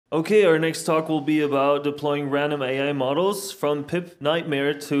Okay, our next talk will be about deploying random AI models from pip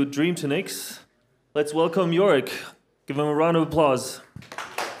nightmare to dream2nix. Let's welcome Yorick. Give him a round of applause.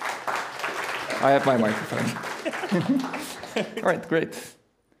 I have my microphone. All right, great.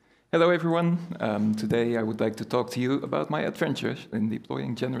 Hello, everyone. Today I would like to talk to you about my adventures in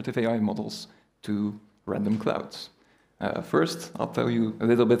deploying generative AI models to random clouds. First, I'll tell you a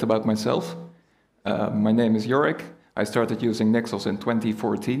little bit about myself. My name is Yorick. I started using Nixos in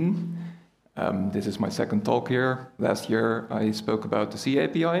 2014. This is my second talk here. Last year, I spoke about the C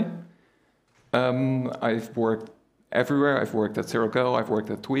API. I've worked everywhere. I've worked at Circle, I've worked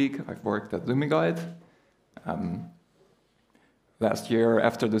at Tweak, I've worked at LumiGuide. Last year,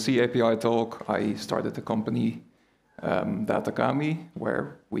 after the C API talk, I started a company, Datakami,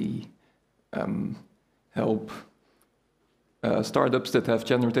 where we help startups that have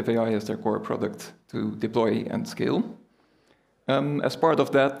generative AI as their core product to deploy and scale. As part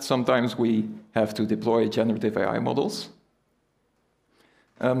of that, sometimes we have to deploy generative AI models.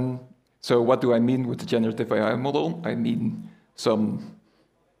 So what do I mean with the generative AI model? I mean some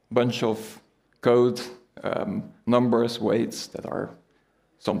bunch of code, numbers, weights that are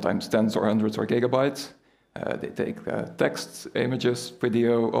sometimes tens or hundreds or gigabytes. They take text, images,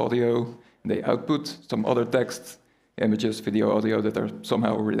 video, audio, and they output some other text, images, video, audio that are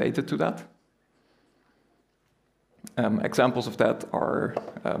somehow related to that. Examples of that are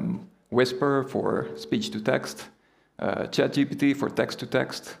Whisper for speech-to-text, ChatGPT for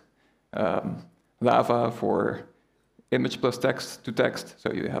text-to-text, Lava for image plus text-to-text,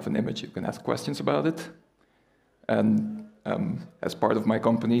 so you have an image, you can ask questions about it. And as part of my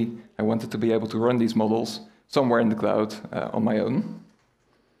company, I wanted to be able to run these models somewhere in the cloud on my own.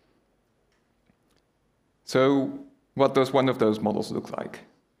 So what does one of those models look like?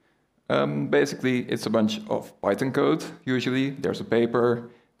 Basically, it's a bunch of Python code, usually. There's a paper,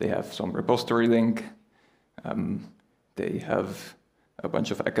 they have some repository link, they have a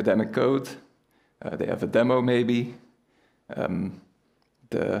bunch of academic code, they have a demo maybe,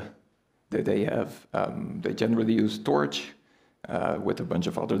 they generally use Torch with a bunch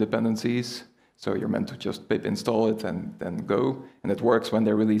of other dependencies. So you're meant to just pip install it and then go. And it works when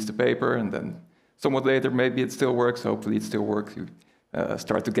they release the paper. And then somewhat later, maybe it still works. Hopefully it still works. You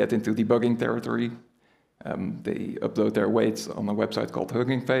start to get into debugging territory. They upload their weights on a website called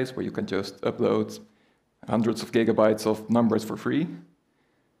Hugging Face, where you can just upload hundreds of gigabytes of numbers for free.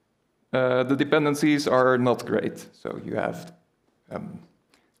 The dependencies are not great. So you have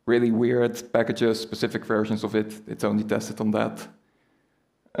really weird packages, specific versions of it. It's only tested on that.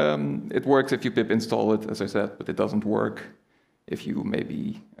 It works if you pip install it, as I said, but it doesn't work if you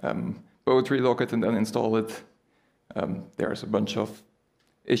maybe poetry lock it and then install it. There's a bunch of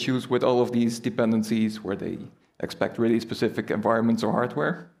issues with all of these dependencies where they expect really specific environments or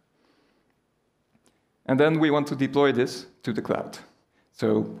hardware. And then we want to deploy this to the cloud.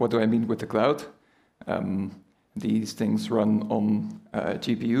 So what do I mean with the cloud? These things run on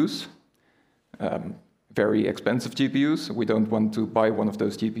GPUs, very expensive GPUs. We don't want to buy one of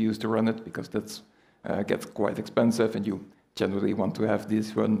those GPUs to run it because that gets quite expensive, and you generally want to have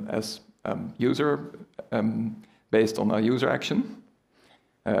this run as based on a user action.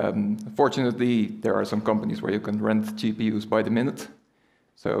 Fortunately, there are some companies where you can rent GPUs by the minute.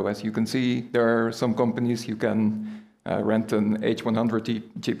 So as you can see, there are some companies you can rent an H100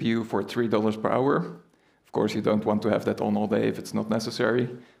 GPU for $3 per hour. Of course, you don't want to have that on all day if it's not necessary,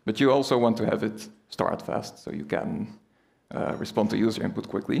 but you also want to have it start fast so you can respond to user input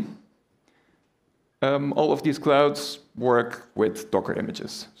quickly. All of these clouds work with Docker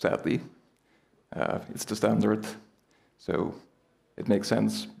images, sadly. It's the standard, so it makes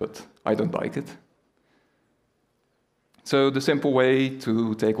sense, but I don't like it. So the simple way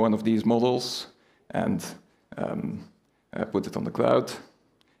to take one of these models and put it on the cloud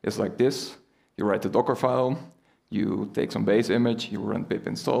is like this. You write the Docker file, you take some base image, you run pip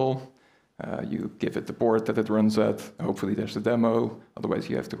install, you give it the port that it runs at. Hopefully there's a demo, otherwise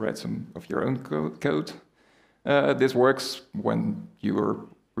you have to write some of your own code. This works when you're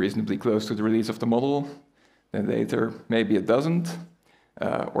reasonably close to the release of the model. Then later, maybe it doesn't,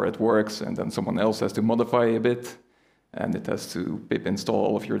 or it works and then someone else has to modify a bit, and it has to pip install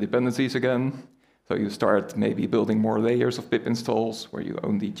all of your dependencies again. So you start maybe building more layers of pip installs where you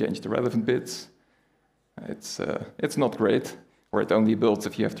only change the relevant bits. It's not great, or it only builds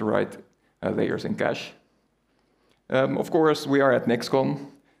if you have to write layers in cache. Of course, we are at NixCon,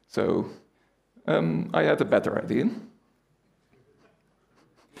 so I had a better idea.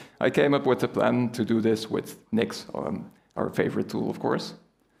 I came up with a plan to do this with Nix, our favorite tool, of course.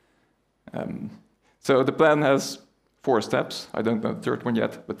 So the plan has 4 steps. I don't know the third one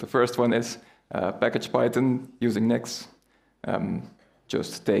yet, but the first one is package Python using Nix.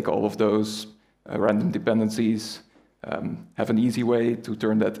 Just take all of those random dependencies, have an easy way to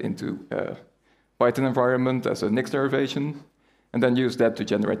turn that into a Python environment as a Nix derivation, and then use that to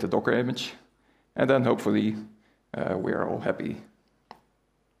generate the Docker image. And then hopefully we are all happy.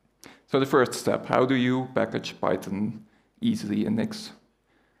 So the first step, how do you package Python easily in Nix?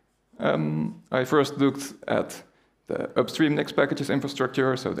 I first looked at the upstream Nix packages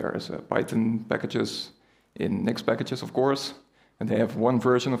infrastructure. So there's Python packages in Nix packages, of course, and they have one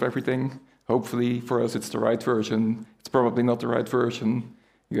version of everything. Hopefully for us it's the right version. It's probably not the right version.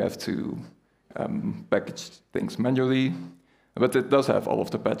 You have to package things manually, but it does have all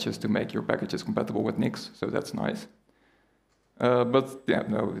of the patches to make your packages compatible with Nix, so that's nice. But yeah,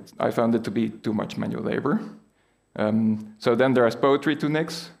 no, I found it to be too much manual labor. So then there's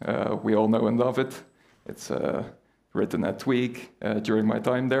dream2nix. We all know and love it. It's written at Tweak during my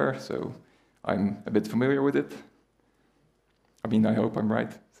time there, so I'm a bit familiar with it. I mean, I hope I'm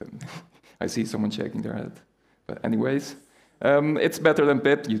right. So I see someone shaking their head. But anyways, it's better than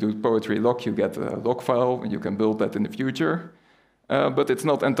pip. You do poetry lock, you get a log file, and you can build that in the future. But it's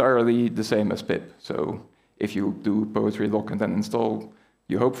not entirely the same as pip. So if you do poetry lock and then install,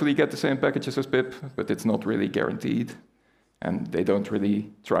 you hopefully get the same packages as pip, but it's not really guaranteed. And they don't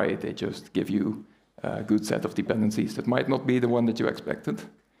really try it. They just give you a good set of dependencies that might not be the one that you expected.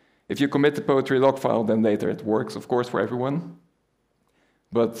 If you commit the poetry log file, then later it works, of course, for everyone.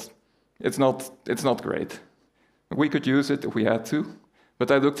 But it's not great. We could use it if we had to, but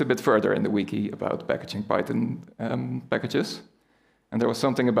I looked a bit further in the wiki about packaging Python packages, and there was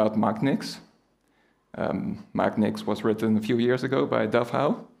something about MagNix. MagNix was written a few years ago by Dav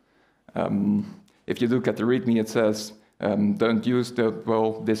Howe. If you look at the README, it says, don't use the,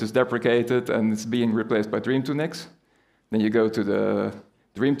 well, this is deprecated and it's being replaced by dream2nix. Then you go to the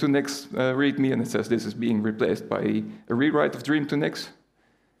dream2nix README and it says this is being replaced by a rewrite of dream2nix.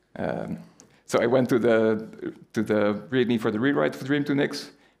 So I went to the README for the rewrite of dream2nix,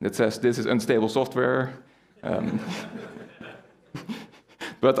 and it says this is unstable software.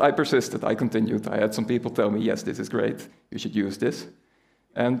 But I persisted, I continued. I had some people tell me, yes, this is great, you should use this.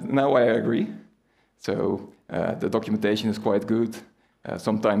 And now I agree. So the documentation is quite good.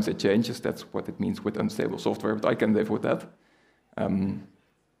 Sometimes it changes, that's what it means with unstable software, but I can live with that.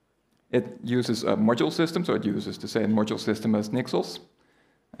 It uses a module system, so it uses the same module system as Nixels.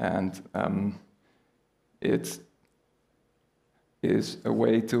 And it is a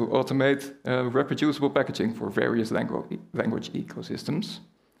way to automate reproducible packaging for various language ecosystems.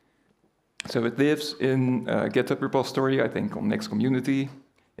 So it lives in a GitHub repository, I think on Nix community.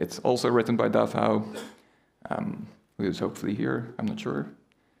 It's also written by Dav Howe, who is hopefully here, I'm not sure.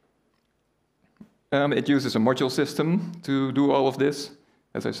 It uses a module system to do all of this.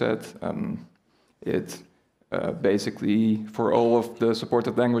 As I said, it basically, for all of the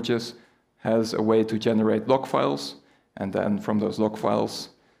supported languages, has a way to generate log files, and then from those log files,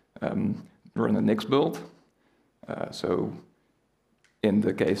 run a Nix build. So in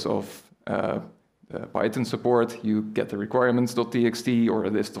the case of Python support, you get the requirements.txt or a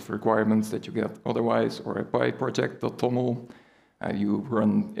list of requirements that you get otherwise, or a pyproject.toml. You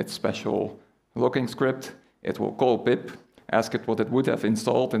run its special logging script. It will call pip, ask it what it would have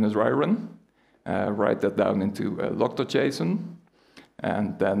installed in a dry run, write that down into a log.json,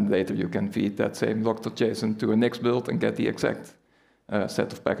 and then later you can feed that same log.json to a Nix build and get the exact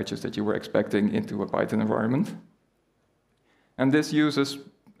set of packages that you were expecting into a Python environment. And this uses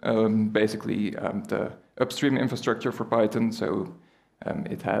basically the upstream infrastructure for Python, so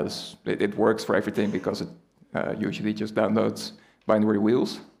it works for everything because it usually just downloads binary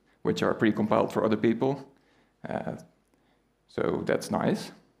wheels, which are pre-compiled for other people. So that's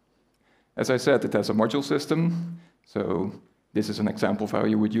nice. As I said, it has a module system, so this is an example of how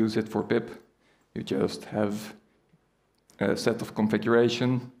you would use it for pip. You just have a set of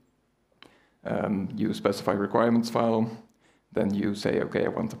configuration, you specify requirements file, then you say, okay, I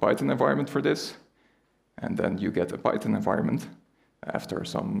want a Python environment for this, and then you get a Python environment after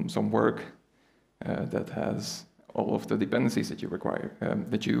some work that has all of the dependencies that you require,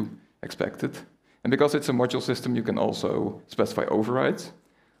 that you expected. And because it's a module system, you can also specify overrides,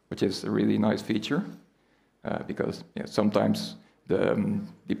 which is a really nice feature, because sometimes the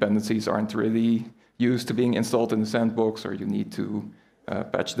dependencies aren't really used to being installed in the sandbox, or you need to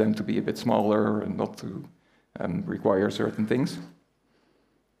patch them to be a bit smaller and not to require certain things.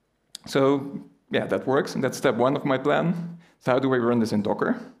 So yeah, that works, and that's step one of my plan. So how do I run this in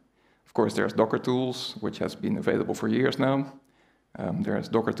Docker? Of course, there's Docker tools, which has been available for years now. There's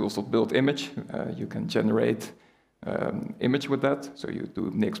Docker tools.build image. You can generate image with that. So you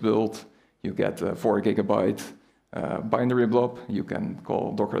do nix build, you get a 4 GB binary blob. You can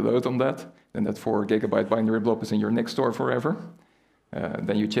call docker load on that. Then that 4 GB binary blob is in your Nix store forever.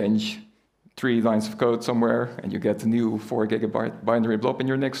 Then you change 3 lines of code somewhere, and you get a new 4 GB binary blob in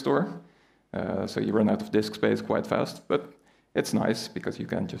your Nix store. So you run out of disk space quite fast, but it's nice because you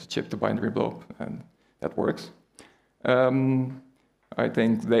can just chip the binary blob, and that works. I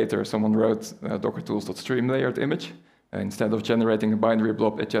think later someone wrote docker tools.stream layered image. Instead of generating a binary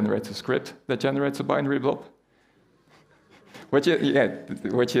blob, it generates a script that generates a binary blob. Which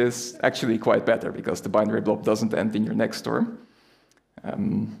is actually quite better because the binary blob doesn't end in your Nix store.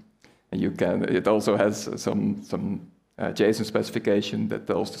 It also has some JSON specification that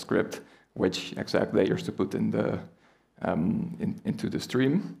tells the script which exact layers to put in the into the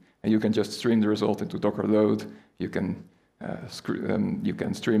stream, and you can just stream the result into docker load. You can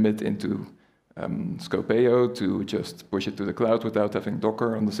stream it into Scopeo to just push it to the cloud without having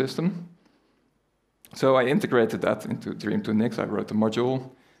Docker on the system. So I integrated that into dream2nix. I wrote a module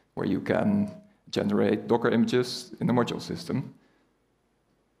where you can generate Docker images in the module system.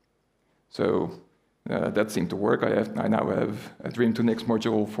 So that seemed to work. I now have a dream2nix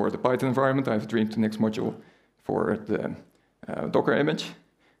module for the Python environment. I have a dream2nix module for the Docker image.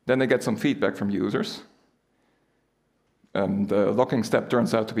 Then I get some feedback from users. The locking step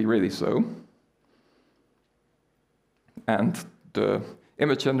turns out to be really slow. And the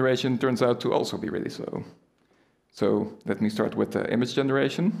image generation turns out to also be really slow. So let me start with the image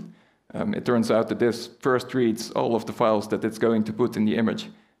generation. It turns out that this first reads all of the files that it's going to put in the image,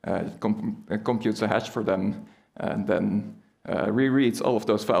 computes a hash for them, and then rereads all of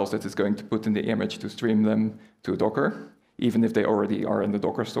those files that it's going to put in the image to stream them to Docker, even if they already are in the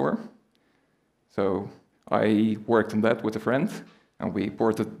Docker store. So I worked on that with a friend, and we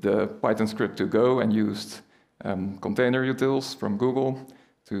ported the Python script to Go and used container utils from Google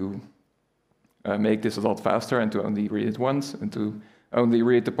to make this a lot faster and to only read it once and to only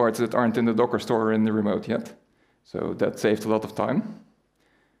read the parts that aren't in the Docker store or in the remote yet. So that saved a lot of time.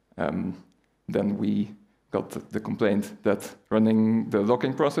 Then we got the complaint that running the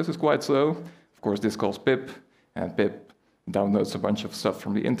locking process is quite slow. Of course, this calls pip, and pip downloads a bunch of stuff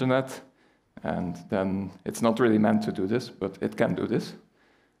from the internet. And then it's not really meant to do this, but it can do this.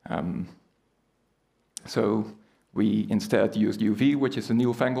 So we instead used UV, which is a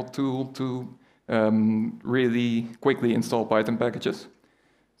newfangled tool to really quickly install Python packages.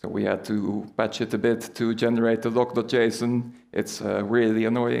 So we had to patch it a bit to generate the lock.json. It's really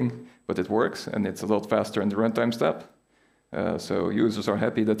annoying, but it works, and it's a lot faster in the runtime step. So users are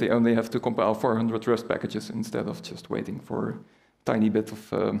happy that they only have to compile 400 Rust packages instead of just waiting for a tiny bit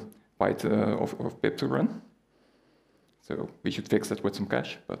of pip to run. So we should fix that with some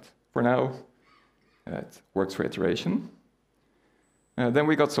cache, but for now, it works for iteration. Then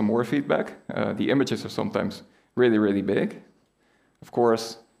we got some more feedback. The images are sometimes really, really big. Of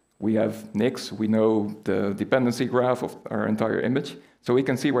course, we have Nix. We know the dependency graph of our entire image, so we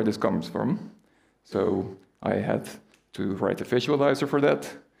can see where this comes from. So I had to write a visualizer for that.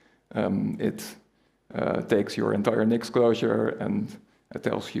 It takes your entire Nix closure and it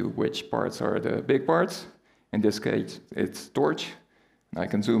tells you which parts are the big parts. In this case, it's Torch. I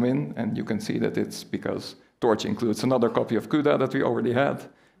can zoom in, and you can see that it's because Torch includes another copy of CUDA that we already had,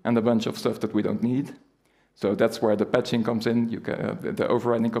 and a bunch of stuff that we don't need. So that's where the patching comes in. The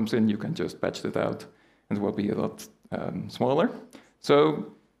overriding comes in. You can just patch it out, and it will be a lot smaller.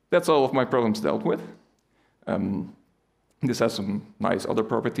 So that's all of my problems dealt with. This has some nice other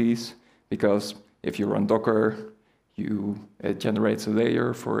properties, because if you run Docker, it generates a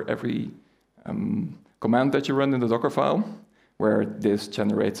layer for every command that you run in the Docker file, where this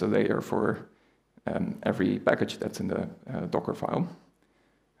generates a layer for every package that's in the Docker file.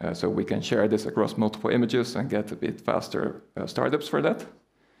 So we can share this across multiple images and get a bit faster startups for that.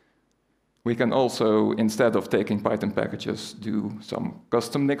 We can also, instead of taking Python packages, do some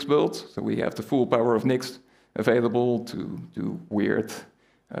custom Nix builds. So we have the full power of Nix available to do weird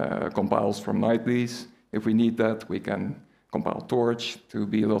compiles from nightlies. If we need that, we can compile Torch to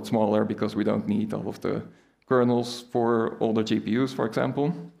be a lot smaller because we don't need all of the kernels for all the GPUs, for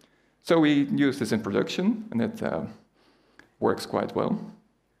example. So we use this in production, and it works quite well.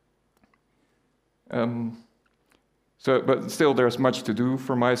 But still, there's much to do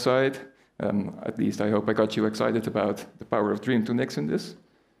from my side. At least I hope I got you excited about the power of dream2nix in this.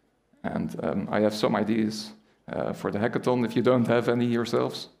 And I have some ideas for the hackathon. If you don't have any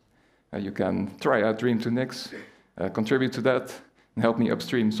yourselves, you can try out dream2nix, contribute to that, and help me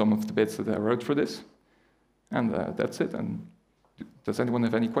upstream some of the bits that I wrote for this. And that's it. And does anyone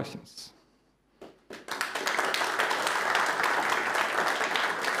have any questions?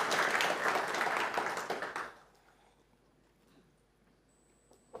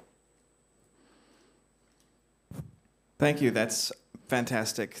 Thank you. That's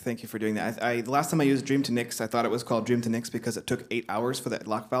fantastic. Thank you for doing that. The last time I used dream2nix, I thought it was called dream2nix because it took 8 hours for that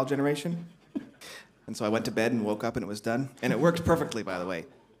lock file generation. And so I went to bed and woke up and it was done. And it worked perfectly, by the way.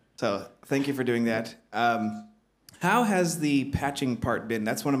 So thank you for doing that. How has the patching part been?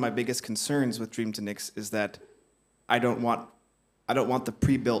 That's one of my biggest concerns with dream2nix is that I don't want the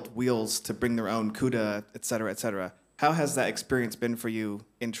pre-built wheels to bring their own CUDA, et cetera, et cetera. How has that experience been for you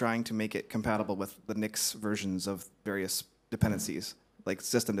in trying to make it compatible with the Nix versions of various dependencies, like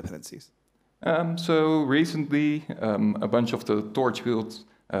system dependencies? So recently, a bunch of the torch wheels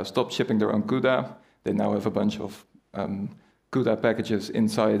stopped shipping their own CUDA. They now have a bunch of CUDA packages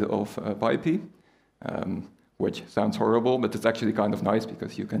inside of PyP, which sounds horrible, but it's actually kind of nice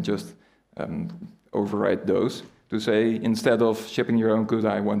because you can just override those to say, instead of shipping your own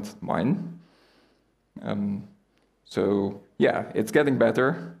CUDA, I want mine. So yeah, it's getting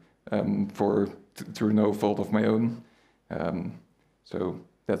better through no fault of my own. So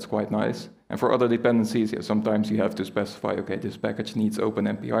that's quite nice. And for other dependencies, yeah, sometimes you have to specify, okay, this package needs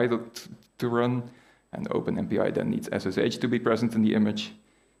OpenMPI to run, and OpenMPI then needs SSH to be present in the image.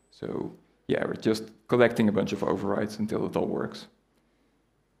 So yeah, we're just collecting a bunch of overrides until it all works.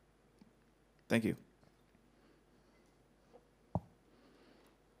 Thank you.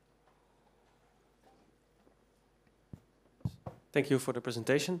 Thank you for the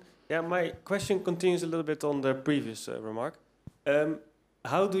presentation. Yeah, my question continues a little bit on the previous remark.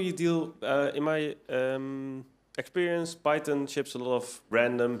 How do you deal, in my experience, Python ships a lot of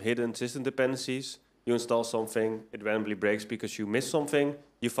random hidden system dependencies. You install something, it randomly breaks because you missed something.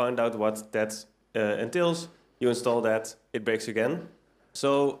 You find out what that entails. You install that, it breaks again.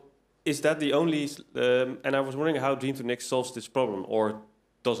 So is that the only, and I was wondering how dream2nix solves this problem or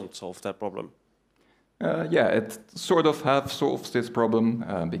doesn't solve that problem. Yeah, it sort of half solves this problem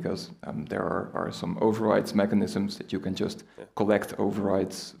because there are some overrides mechanisms that you can just collect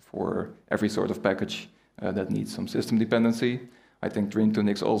overrides for every sort of package that needs some system dependency. I think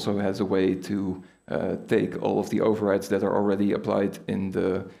dream2nix also has a way to take all of the overrides that are already applied in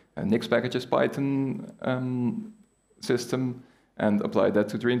the Nix packages Python system and apply that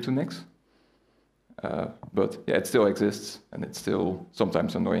to dream2nix. But yeah, it still exists, and it's still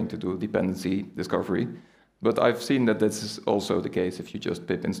sometimes annoying to do dependency discovery. But I've seen that this is also the case if you just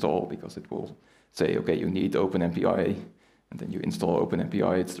pip install, because it will say, okay, you need OpenMPI, and then you install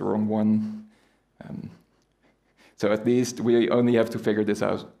OpenMPI, it's the wrong one. So at least we only have to figure this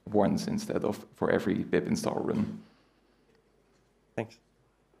out once instead of for every pip install run. Thanks.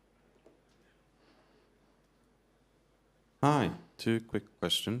 Hi, 2 quick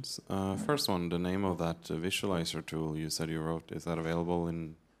questions. First one, the name of that visualizer tool you said you wrote, is that available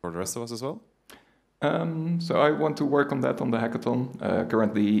for the rest of us as well? So I want to work on that on the hackathon.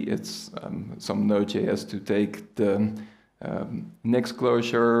 Currently, it's some Node.js to take the Nix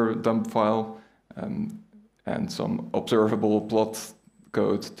closure dump file and some observable plot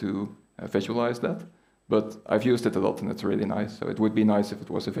code to visualize that. But I've used it a lot, and it's really nice. So it would be nice if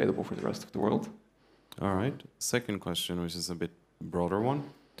it was available for the rest of the world. All right. Second question, which is a bit broader one.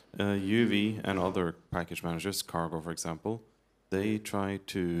 UV and other package managers, Cargo for example, they try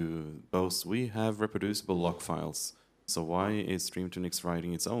to boast, we have reproducible log files. So why is dream2nix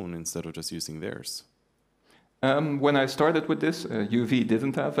writing its own instead of just using theirs? When I started with this, UV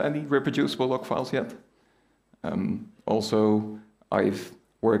didn't have any reproducible log files yet. Also, I've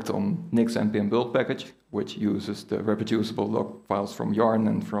worked on Nix npm build package, which uses the reproducible log files from Yarn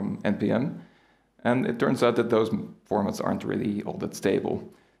and from npm. And it turns out that those formats aren't really all that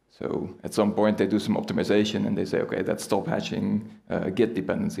stable. So at some point they do some optimization and they say, okay, let's stop hatching Git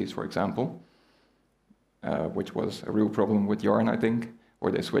dependencies, for example, which was a real problem with Yarn, I think, or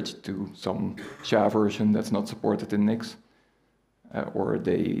they switched to some SHA version that's not supported in Nix, or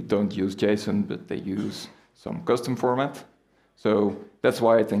they don't use JSON, but they use some custom format. So that's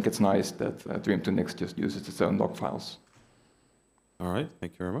why I think it's nice that dream2nix just uses its own log files. All right,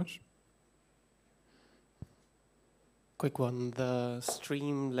 thank you very much. Quick one, the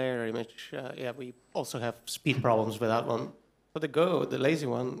stream layer image, yeah, we also have speed problems with that one. For the Go, the lazy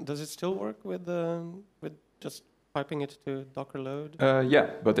one, does it still work with just piping it to Docker load?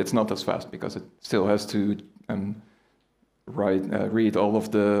 Yeah, but it's not as fast because it still has to read all of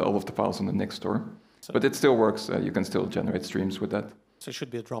the files on the Nix store. So but it still works. You can still generate streams with that. So it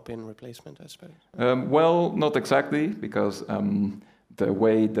should be a drop-in replacement, I suppose. Well, not exactly, because the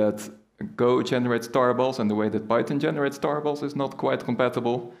way that Go generates tarballs and the way that Python generates tarballs is not quite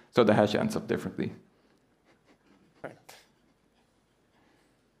compatible, so the hash ends up differently. Right.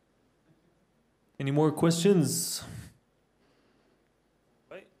 Any more questions?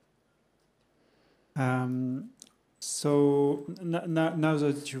 So now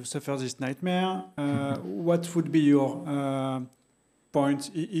that you've suffered this nightmare, what would be your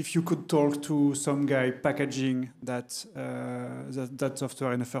point if you could talk to some guy packaging that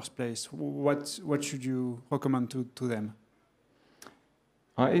software in the first place? What should you recommend to them?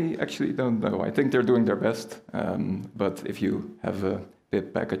 I actually don't know. I think they're doing their best, but if you have a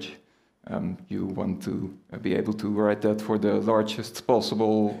pip package, you want to be able to write that for the largest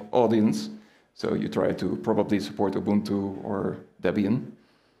possible audience. So you try to probably support Ubuntu or Debian.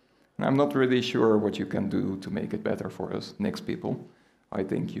 And I'm not really sure what you can do to make it better for us Nix people. I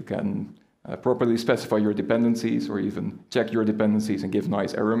think you can properly specify your dependencies or even check your dependencies and give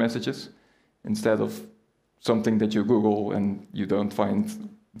nice error messages instead of something that you Google and you don't find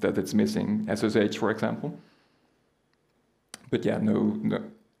that it's missing SSH, for example. But yeah,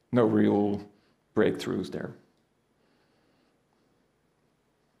 no real breakthroughs there.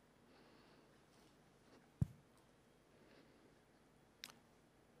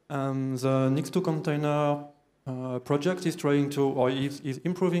 The Nix2 container project is trying to, or is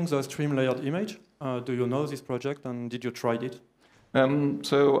improving the stream layered image. Do you know this project and did you try it?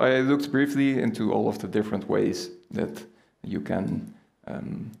 So I looked briefly into all of the different ways that you can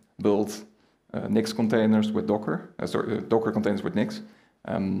build Nix containers with Docker, Docker containers with Nix,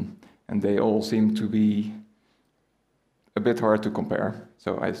 and they all seem to be a bit hard to compare.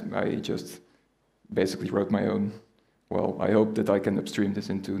 So I just basically wrote my own. Well, I hope that I can upstream this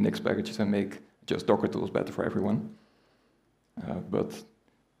into Nix packages and make just Docker tools better for everyone. But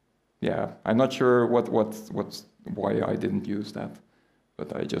yeah, I'm not sure why I didn't use that.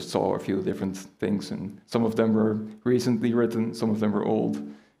 But I just saw a few different things, and some of them were recently written, some of them were old.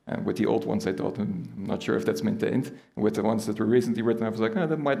 And with the old ones, I thought, I'm not sure if that's maintained. And with the ones that were recently written, I was like,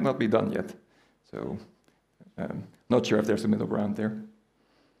 that might not be done yet. So not sure if there's a middle ground there.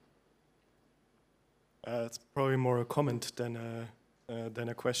 It's probably more a comment than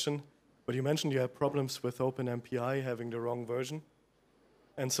a question. But you mentioned you had problems with OpenMPI having the wrong version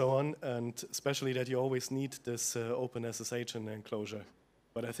and so on, and especially that you always need this OpenSSH in enclosure.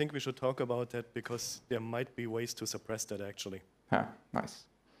 But I think we should talk about that because there might be ways to suppress that actually. Nice.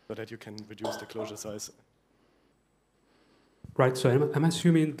 So that you can reduce the closure size. Right, so I'm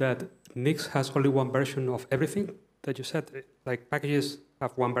assuming that Nix has only one version of everything that you said, like packages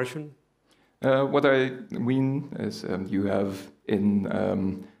have one version. What I mean is you have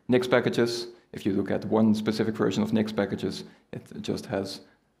in Nix packages, if you look at one specific version of Nix packages, it just has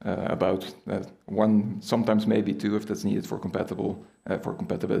about one, sometimes maybe two if that's needed for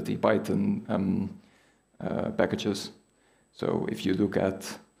compatibility Python packages. So if you look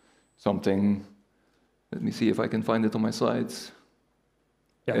at something, let me see if I can find it on my slides.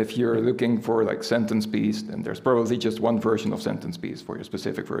 Yeah. If you're looking for like sentence piece, then there's probably just one version of sentence piece for your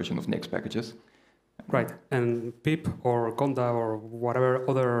specific version of Nix packages. Right, and pip or conda or whatever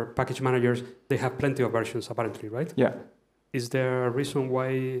other package managers, they have plenty of versions apparently, right? Yeah. Is there a reason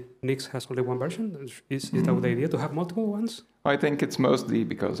why Nix has only one version? Is that the idea to have multiple ones? I think it's mostly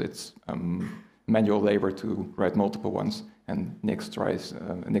because it's manual labor to write multiple ones, and Nix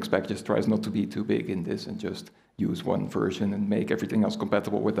packages tries not to be too big in this and just use one version and make everything else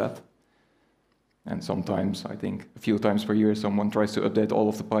compatible with that. And sometimes, I think a few times per year, someone tries to update all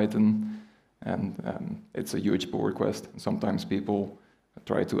of the Python, and it's a huge pull request. And sometimes people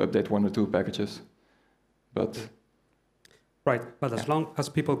try to update one or two packages, but right. But as long as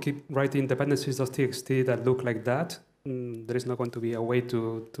people keep writing dependencies.txt that look like that, there is not going to be a way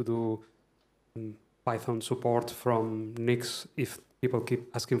to do Python support from Nix if people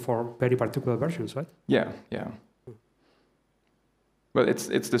keep asking for very particular versions, right? Yeah. But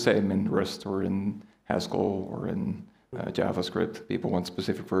it's the same in Rust or in Haskell or in JavaScript. People want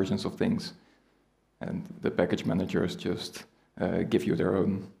specific versions of things, and the package managers just give you their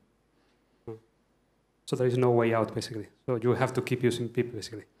own. So there is no way out, basically. So you have to keep using pip,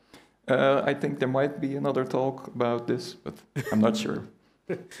 basically. I think there might be another talk about this, but I'm not sure.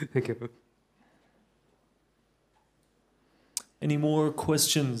 Thank you. Any more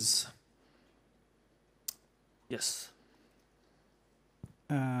questions? Yes.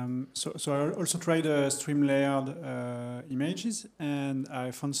 So I also tried stream layered images, and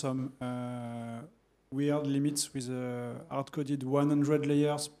I found some weird limits with hard-coded 100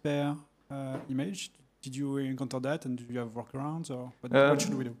 layers per image. Did you encounter that, and do you have workarounds, or what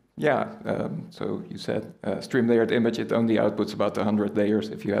should we do? Yeah, so you said stream layered image, it only outputs about 100 layers.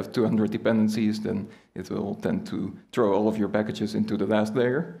 If you have 200 dependencies, then it will tend to throw all of your packages into the last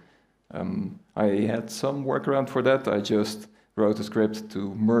layer. I had some workaround for that. I just wrote a script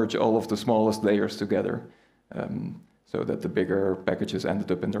to merge all of the smallest layers together so that the bigger packages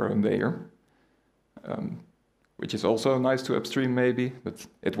ended up in their own layer. which is also nice to upstream maybe, but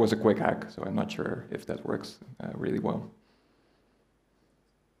it was a quick hack, so I'm not sure if that works really well.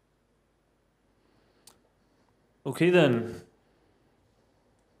 Okay then.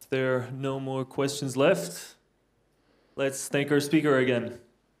 If there are no more questions left, let's thank our speaker again.